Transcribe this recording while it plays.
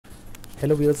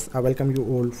Hello viewers, I welcome you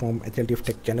all from HLTF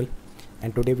Tech channel,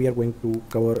 and today we are going to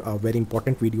cover a very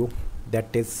important video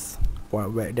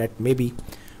that may be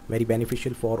very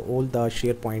beneficial for all the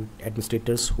SharePoint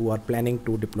administrators who are planning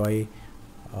to deploy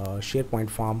SharePoint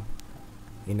farm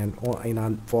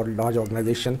for large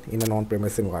organization in an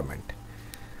on-premise environment.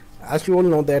 As you all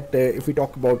know that if we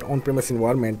talk about on-premise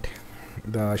environment,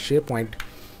 the SharePoint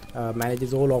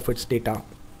manages all of its data.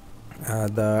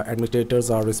 The administrators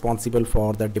are responsible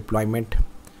for the deployment,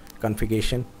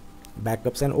 configuration,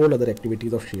 backups and all other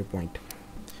activities of SharePoint.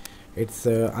 It's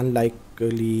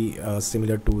unlikely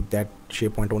similar to that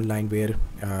SharePoint Online where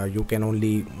you can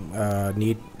only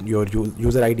need your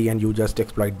user ID and you just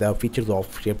exploit the features of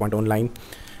SharePoint Online.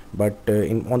 But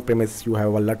in on-premise you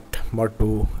have a lot more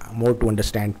to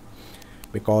understand,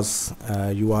 because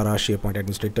you are a SharePoint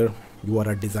administrator, you are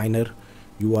a designer,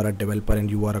 you are a developer,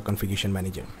 and you are a configuration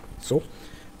manager. So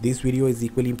this video is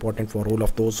equally important for all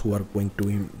of those who are going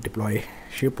to deploy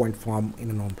SharePoint farm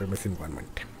in an on-premise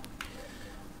environment.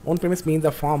 On-premise means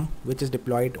a farm which is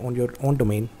deployed on your own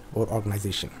domain or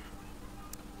organization.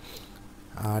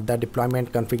 The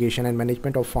deployment, configuration and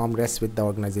management of farm rests with the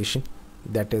organization.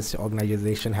 That is,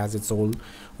 organization has its own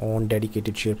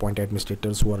dedicated SharePoint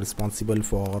administrators who are responsible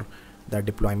for the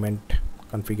deployment,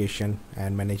 configuration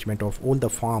and management of all the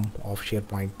farm of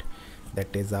SharePoint.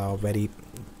 That is a very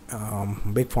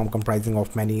big farm comprising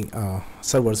of many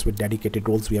servers with dedicated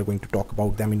roles. We are going to talk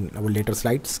about them in our later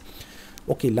slides.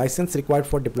 Okay, license required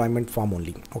for deployment farm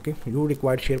only. Okay, you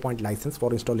require SharePoint license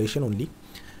for installation only.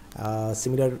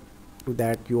 Similar to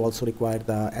that, you also require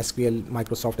the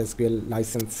Microsoft SQL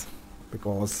license,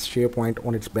 because SharePoint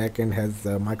on its backend has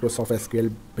Microsoft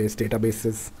SQL based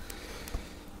databases.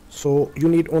 So you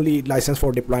need only license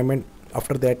for deployment.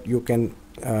 After that you can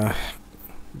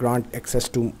grant access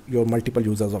to your multiple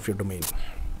users of your domain.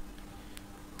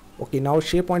 Okay, now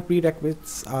SharePoint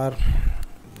prerequisites are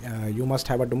you must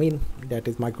have a domain, that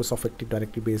is Microsoft Active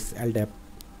Directory based LDAP,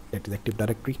 that is Active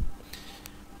Directory.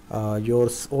 Your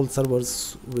all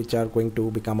servers which are going to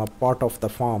become a part of the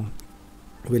farm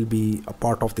will be a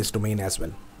part of this domain as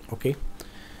well. Okay,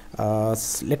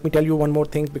 let me tell you one more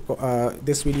thing, because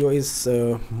this video is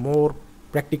more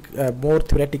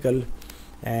theoretical,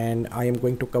 and I am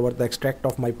going to cover the extract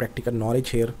of my practical knowledge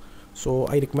here. So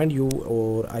I recommend you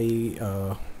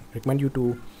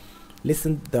to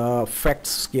listen the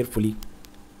facts carefully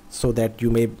so that you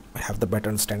may have the better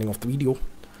understanding of the video.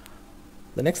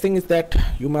 The next thing is that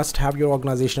you must have your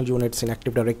organizational units in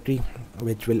Active Directory,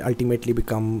 which will ultimately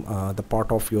become the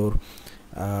part of your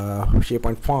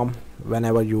SharePoint farm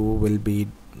whenever you will be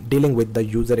dealing with the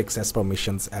user access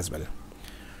permissions as well.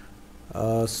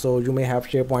 So you may have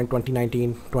SharePoint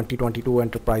 2019, 2022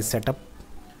 enterprise setup.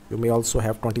 You may also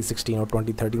have 2016 or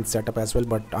 2013 setup as well,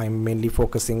 but I'm mainly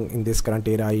focusing in this current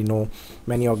era. I know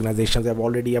many organizations have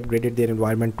already upgraded their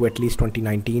environment to at least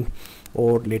 2019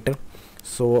 or later.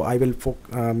 So I will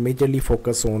majorly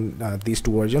focus on these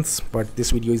two versions, but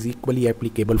this video is equally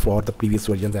applicable for the previous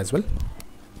versions as well.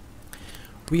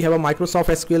 We have a Microsoft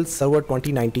SQL Server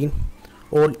 2019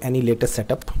 or any latest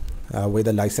setup with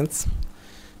a license.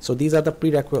 So these are the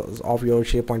prerequisites of your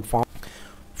SharePoint farm.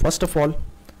 First of all,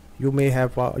 you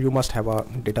must have a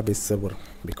database server,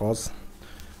 because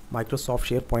Microsoft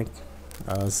SharePoint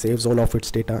saves all of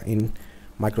its data in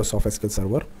Microsoft SQL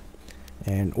Server,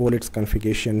 and all its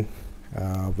configuration,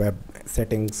 web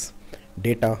settings,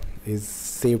 data is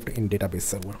saved in database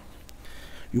server.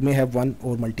 You may have one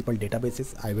or multiple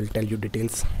databases. I will tell you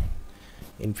details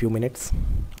in few minutes.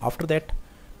 After that,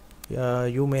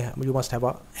 you must have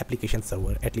a application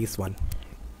server, at least one.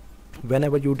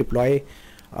 Whenever you deploy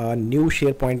a new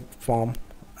SharePoint farm,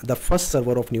 the first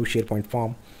server of new SharePoint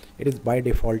farm, it is by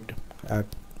default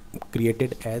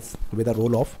created as with a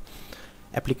role of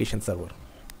application server.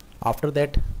 After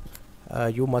that,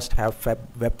 you must have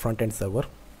web front-end server.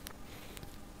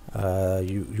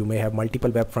 You may have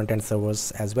multiple web front-end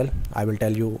servers as well. I will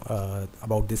tell you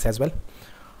about this as well.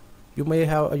 You may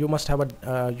have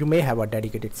a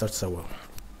dedicated search server,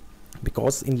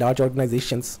 because in large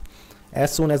organizations,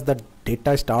 as soon as the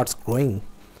data starts growing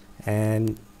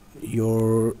and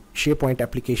your SharePoint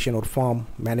application or farm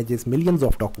manages millions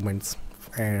of documents,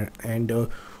 and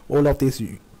all of these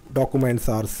documents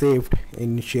are saved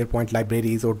in SharePoint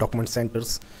libraries or document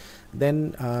centers,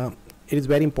 then it is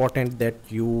very important that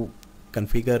you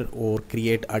configure or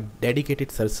create a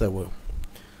dedicated search server,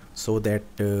 so that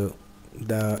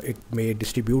it may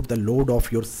distribute the load of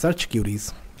your search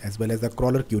queries as well as the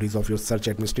crawler queries of your search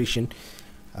administration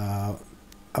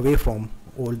away from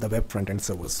all the web front-end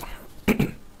servers.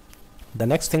 The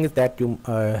next thing is that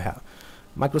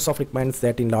Microsoft recommends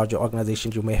that in larger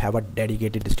organizations you may have a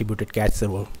dedicated distributed cache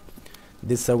server.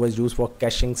 This server is used for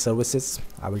caching services.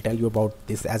 I will tell you about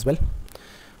this as well.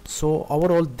 So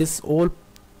overall, this whole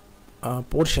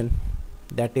portion,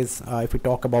 that is if we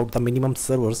talk about the minimum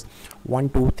servers, 1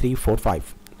 2 3 4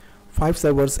 5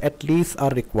 servers at least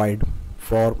are required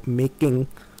for making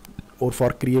or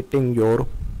for creating your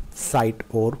site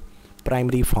or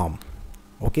primary farm.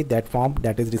 Okay, that farm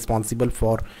that is responsible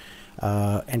for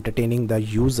entertaining the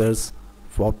users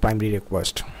for primary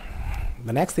request.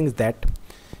 The next thing is that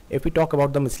if we talk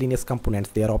about the miscellaneous components,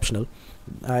 they are optional.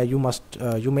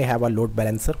 You may have a load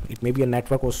balancer. It may be a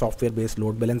network or software based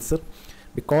load balancer,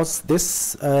 because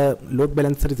this load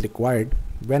balancer is required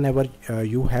whenever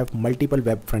you have multiple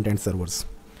web front-end servers.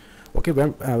 Okay,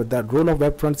 when the role of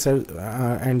web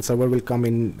front-end server will come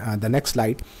in the next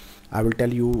slide. I will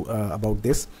tell you about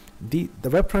this. The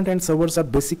web front-end servers are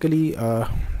basically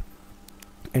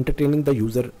entertaining the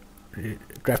user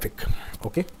traffic.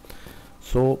 Okay,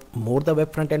 so more the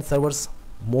web front-end servers,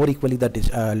 more equally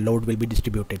the load will be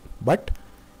distributed, but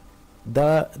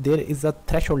there is a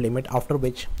threshold limit after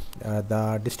which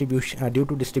the distribution due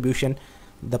to distribution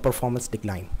the performance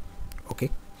decline. Okay,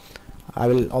 I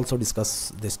will also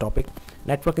discuss this topic.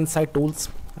 Network insight tools.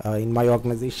 In my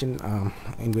organization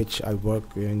in which I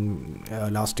worked in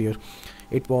last year,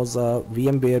 it was a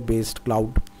VMware based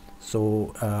cloud.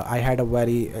 So I had a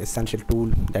very essential tool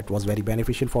that was very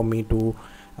beneficial for me to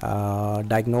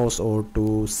diagnose or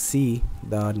to see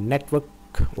the network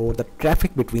or the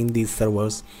traffic between these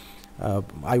servers.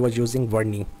 I was using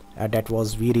Verni. That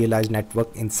was vRealize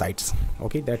Network Insights.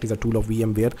 Okay, that is a tool of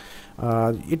VMware.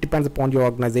 It depends upon your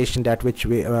organization that which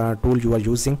tool you are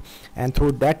using, and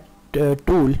through that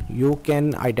tool you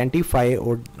can identify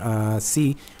or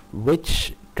see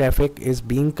which traffic is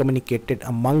being communicated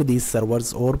among these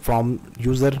servers or from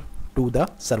user to the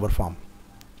server farm.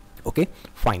 Okay,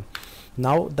 fine.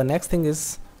 Now the next thing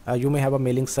is you may have a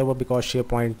mailing server, because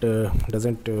SharePoint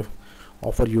doesn't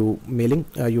offer you mailing.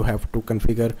 You have to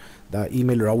configure the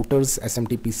email routers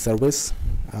SMTP service.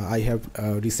 I have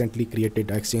recently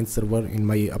created Exchange server. In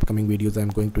my upcoming videos I am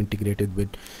going to integrate it with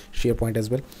SharePoint as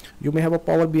well. You may have a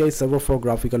Power BI server for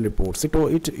graphical reports.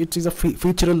 It is a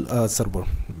featural server,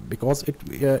 because it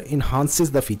enhances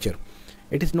the feature.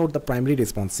 It is not the primary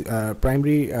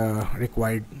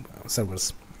required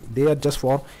servers. They are just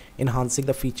for enhancing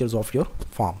the features of your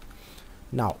farm.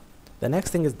 Now the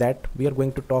next thing is that we are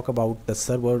going to talk about the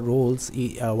server roles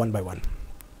one by one.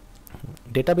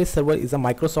 Database server is a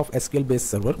Microsoft SQL based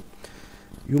server.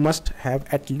 You must have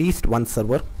at least one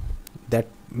server that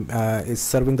is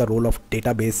serving the role of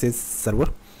databases server,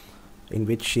 in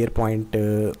which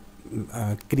SharePoint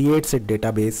creates a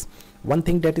database. One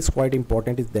thing that is quite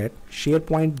important is that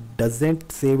SharePoint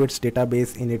doesn't save its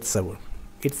database in its server.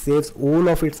 It saves all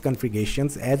of its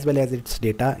configurations as well as its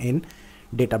data in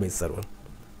database server.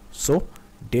 So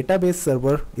database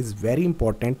server is very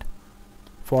important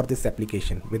for this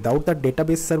application. Without the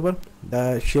database server,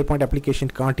 the SharePoint application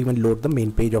can't even load the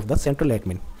main page of the central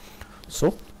admin.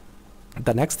 So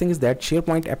the next thing is that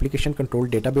SharePoint application control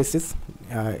databases.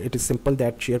 It is simple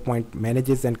that SharePoint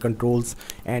manages and controls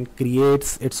and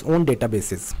creates its own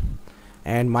databases,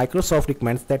 and Microsoft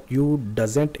recommends that you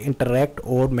doesn't interact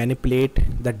or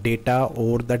manipulate the data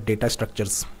or the database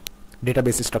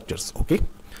structures. Okay,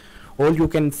 all you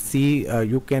can see,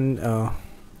 you can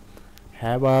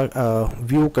have a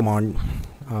view command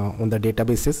on the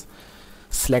databases.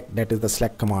 Select, that is the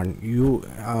select command. You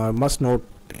must not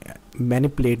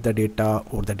manipulate the data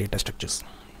or the data structures.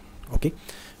 Okay,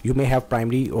 you may have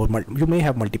primary or you may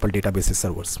have multiple databases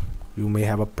servers. You may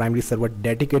have a primary server,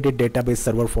 dedicated database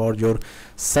server for your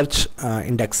search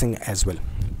indexing as well.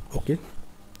 Okay,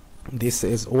 this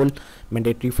is all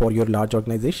mandatory for your large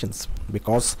organizations,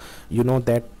 because you know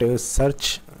that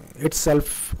search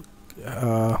itself,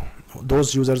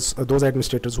 those users, those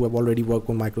administrators who have already worked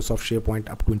on Microsoft SharePoint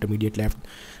up to intermediate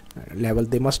level,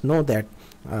 they must know that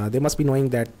they must be knowing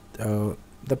that the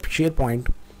SharePoint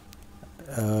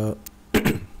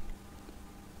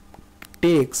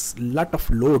takes lot of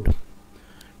load,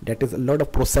 that is a lot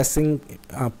of processing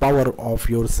power of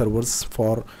your servers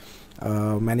for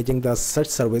managing the search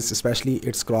service, especially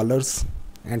its crawlers,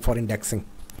 and for indexing.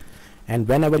 And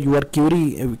whenever you are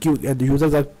the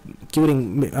users are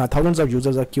querying, thousands of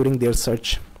users are querying their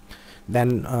search,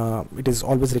 then it is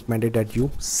always recommended that you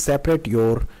separate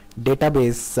your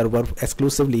database server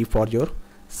exclusively for your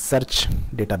search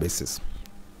databases.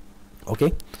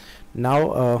 Okay,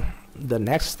 now the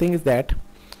next thing is that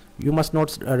you must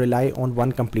not rely on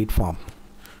one complete farm.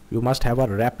 You must have a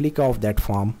replica of that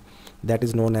farm, that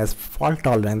is known as fault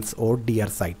tolerance or DR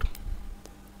site.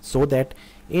 so that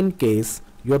in case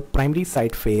your primary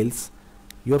site fails,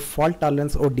 your fault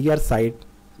tolerance or DR site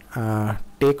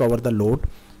take over the load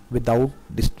without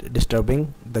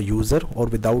disturbing the user or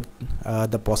without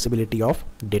the possibility of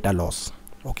data loss.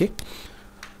 Okay.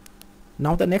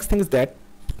 Now the next thing is that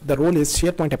the role is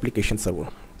SharePoint Application Server.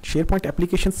 SharePoint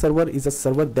Application Server is a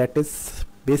server that is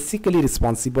basically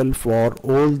responsible for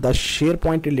all the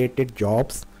SharePoint related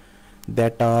jobs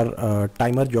that are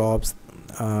timer jobs,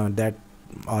 that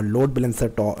are load balancer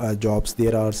jobs,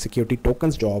 there are security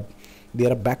tokens job,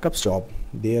 there are backups job,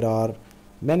 there are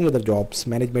many other jobs,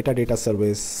 manage metadata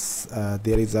service,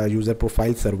 there is a user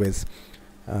profile service,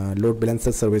 load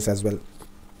balancer service as well.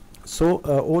 So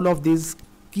all of these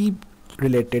key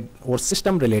related or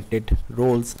system related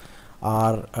roles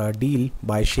are deal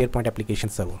by SharePoint Application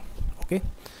Server. Okay.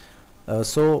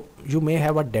 So you may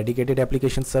have a dedicated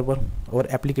application server or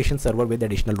application server with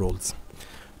additional roles.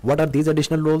 What are these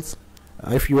additional roles?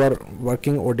 If you are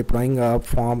working or deploying a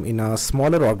form in a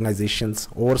smaller organizations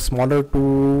or smaller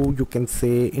to, you can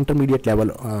say, intermediate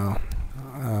level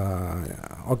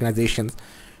organizations,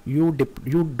 you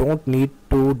don't need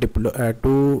to deploy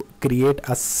to create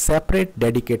a separate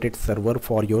dedicated server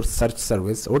for your search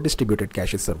service or distributed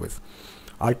cache service.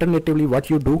 Alternatively, what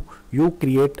you do, you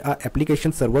create a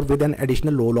application server with an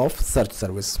additional role of search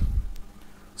service,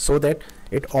 so that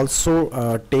it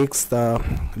also takes the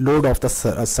load of the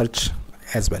search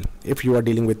as well, if you are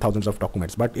dealing with thousands of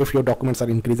documents. But if your documents are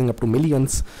increasing up to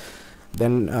millions,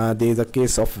 then there is a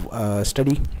case of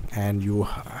study, and you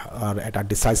are at a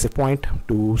decisive point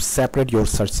to separate your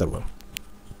search server.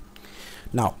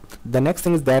 Now the next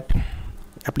thing is that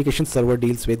application server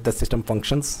deals with the system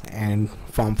functions and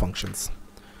form functions.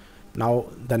 Now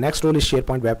the next role is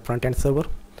SharePoint Web Frontend Server.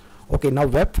 Okay, now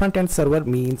Web Frontend Server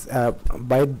means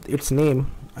by its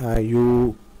name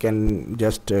you can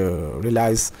just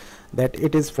realize that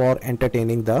it is for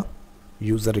entertaining the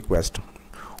user request.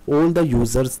 All the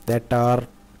users that are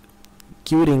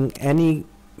querying any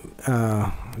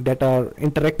that are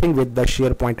interacting with the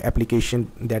SharePoint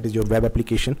application, that is your web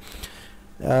application,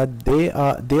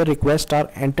 their requests are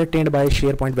entertained by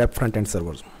SharePoint Web Frontend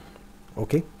Servers.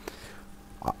 Okay.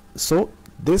 So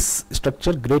this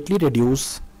structure greatly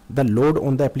reduces the load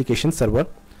on the application server.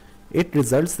 It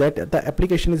results that the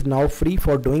application is now free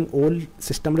for doing all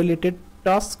system related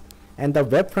tasks, and the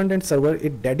web front-end server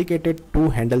is dedicated to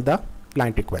handle the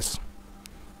client requests.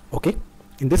 Okay.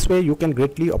 In this way you can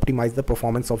greatly optimize the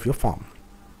performance of your form.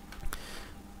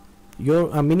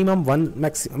 Your minimum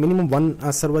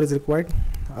one server is required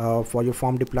for your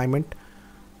form deployment.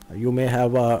 You may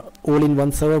have a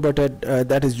all-in-one server, but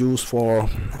that is used for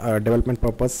development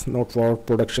purpose, not for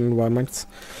production environments.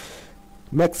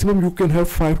 Maximum you can have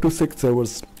 5 to 6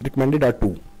 servers. Recommended are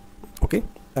 2. Okay.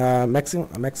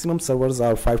 Maximum servers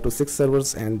are 5 to 6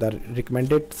 servers, and the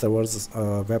recommended servers,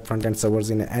 web front-end servers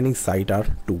in any site, are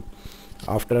 2.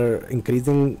 After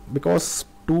increasing, because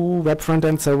 2 web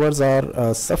front-end servers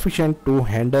are sufficient to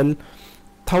handle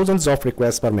thousands of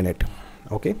requests per minute.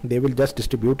 Okay, they will just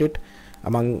distribute it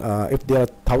among if there are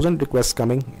 1000 requests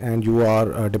coming and you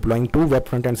are deploying 2 web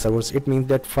front-end servers, it means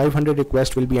that 500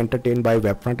 requests will be entertained by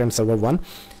web front-end server 1,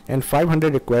 and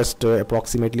 500 requests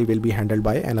approximately will be handled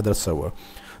by another server.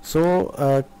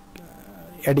 So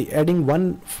adding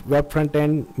one web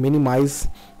front-end minimize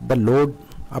the load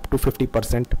up to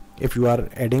 50% if you are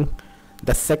adding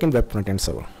the second web front-end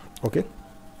server. Okay,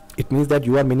 it means that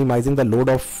you are minimizing the load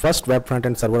of first web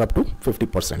front-end server up to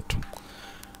 50%.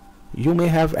 You may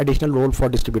have additional role for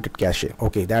distributed cache.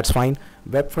 Okay, that's fine.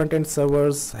 Web front-end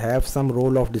servers have some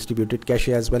role of distributed cache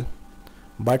as well,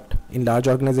 but in large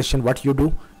organization, what you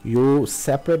do, you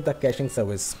separate the caching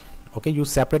service. Okay, you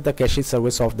separate the cache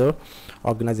service of the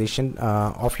organization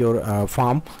of your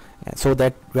farm, so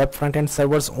that web front-end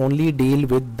servers only deal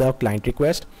with the client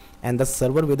request, and the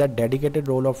server with a dedicated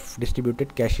role of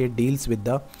distributed cache deals with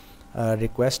the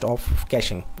request of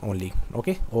caching only.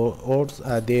 Okay, or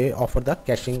they offer the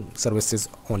caching services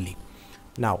only.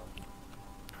 Now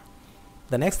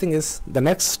the next thing is, the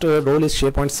next role is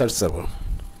SharePoint Search Server.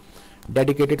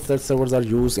 Dedicated search servers are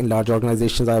used in large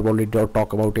organizations. I have already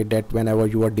talked about it, that whenever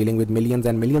you are dealing with millions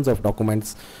and millions of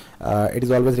documents, it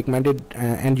is always recommended,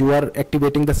 and you are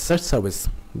activating the search service,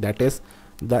 that is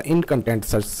the in-content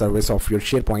search service of your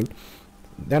SharePoint,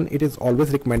 then it is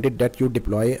always recommended that you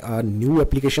deploy a new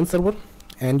application server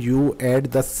and you add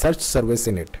the search service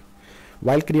in it.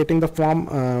 While creating the form,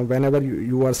 whenever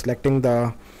you are selecting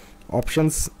the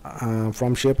options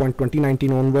from SharePoint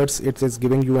 2019 onwards, it is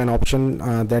giving you an option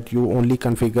that you only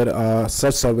configure a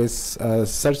search service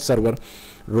search server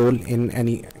role in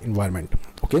any environment.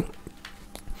 Okay,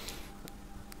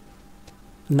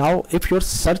 Now if your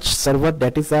search server,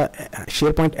 that is a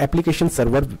SharePoint application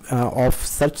server of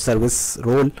search service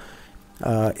role,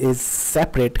 is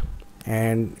separate,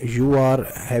 and you are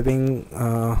having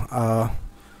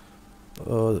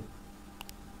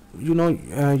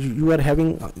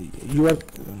you are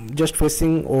just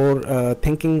facing or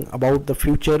thinking about the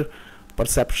future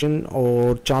perception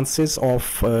or chances of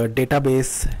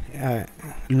database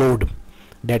load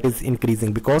that is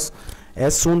increasing, because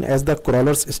as soon as the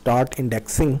crawlers start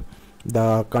indexing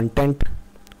the content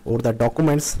or the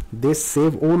documents, they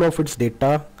save all of its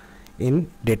data in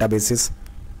databases.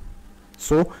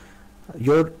 So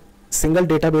your single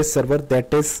database server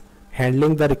that is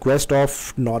handling the request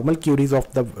of normal queries of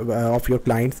the of your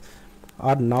clients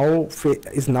are now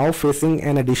facing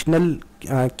an additional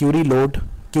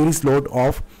queries load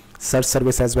of search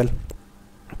service as well,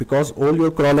 because all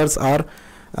your crawlers are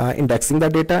indexing the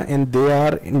data, and they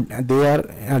are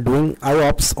doing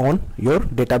IOPS on your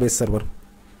database server.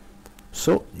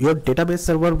 So your database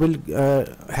server will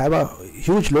have a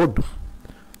huge load.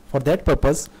 For that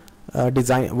purpose, what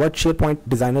SharePoint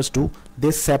designers do,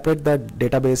 they separate the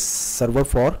database server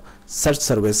for search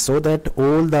service, so that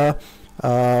all the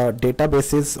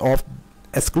databases of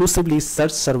exclusively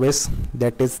search service,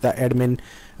 that is the admin,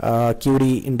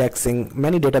 query, indexing,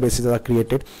 many databases are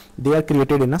created. They are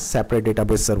created in a separate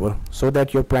database server, so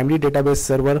that your primary database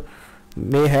server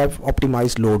may have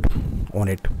optimized load on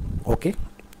it. Okay,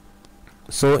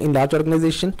 so in large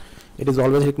organization, it is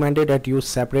always recommended that you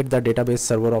separate the database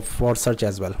server for search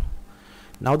as well.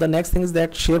 Now the next thing is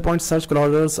that SharePoint search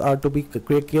crawlers are to be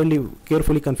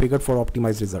carefully configured for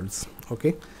optimized results.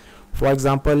 Okay, for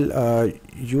example,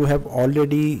 you have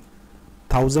already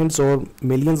thousands or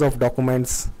millions of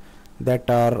documents that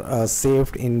are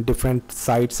saved in different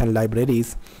sites and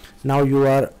libraries. Now you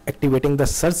are activating the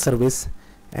search service,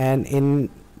 and in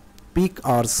peak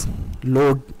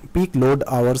load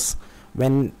hours,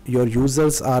 when your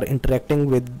users are interacting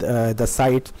with the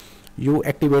site, you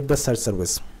activate the search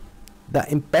service. The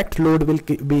impact load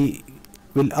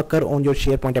will occur on your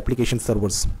SharePoint application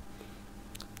servers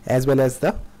as well as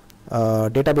the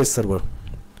database server.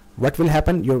 What will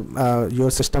happen? Your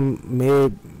system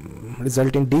may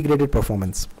result in degraded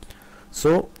performance.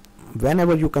 So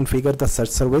whenever you configure the search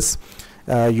service,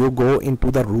 you go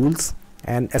into the rules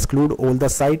and exclude all the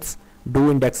sites,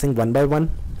 do indexing one by one,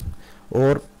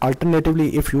 or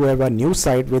alternatively, if you have a new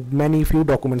site with few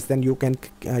documents, then you can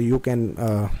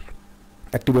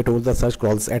activate all the search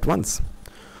crawls at once.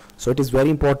 So it is very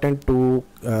important to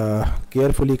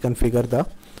carefully configure the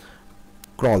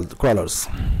crawlers.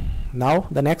 Now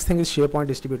the next thing is SharePoint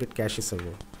distributed cache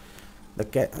server.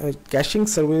 The caching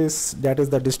service, that is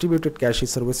the distributed cache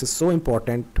service, is so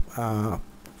important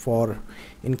for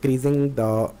increasing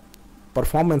the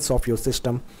performance of your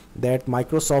system, that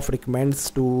Microsoft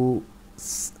recommends to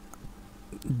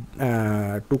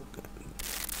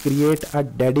create a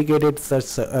dedicated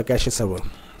search cache server.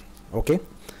 Okay,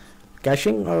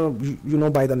 caching, you know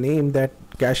by the name that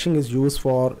caching is used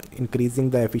for increasing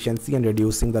the efficiency and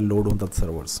reducing the load on the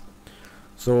servers.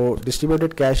 So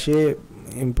distributed cache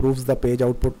improves the page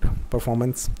output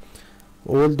performance.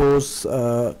 All those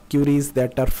queries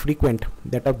that are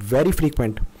very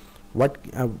frequent,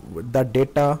 the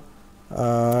data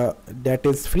that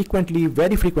is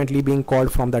very frequently being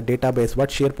called from the database, what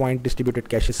SharePoint distributed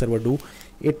cache server do,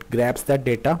 it grabs that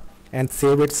data and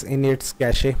save it in its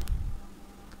cache.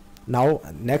 Now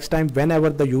next time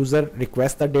whenever the user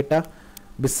requests the data,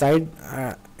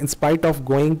 in spite of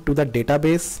going to the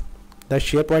database, the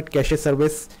SharePoint cache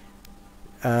service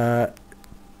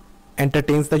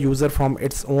entertains the user from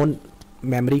its own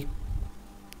memory.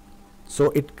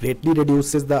 So it greatly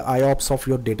reduces the IOPS of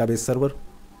your database server.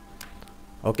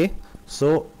 Okay,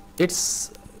 so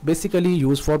it's basically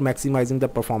used for maximizing the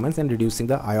performance and reducing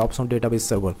the IOPS on database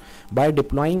server. By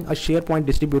deploying a SharePoint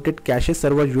distributed cache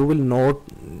server, you will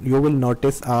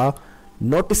notice a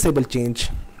noticeable change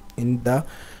in the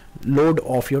load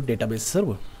of your database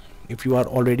server. If you are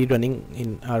already running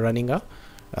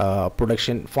a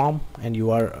production farm and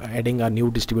you are adding a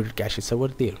new distributed cache server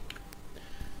there.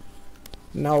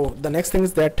 Now the next thing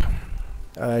is that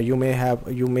you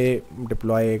may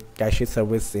deploy cache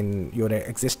service in your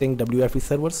existing WFE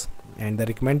servers, and that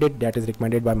is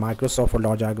recommended by Microsoft for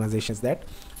large organizations, that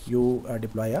you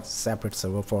deploy a separate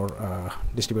server for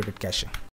distributed cache.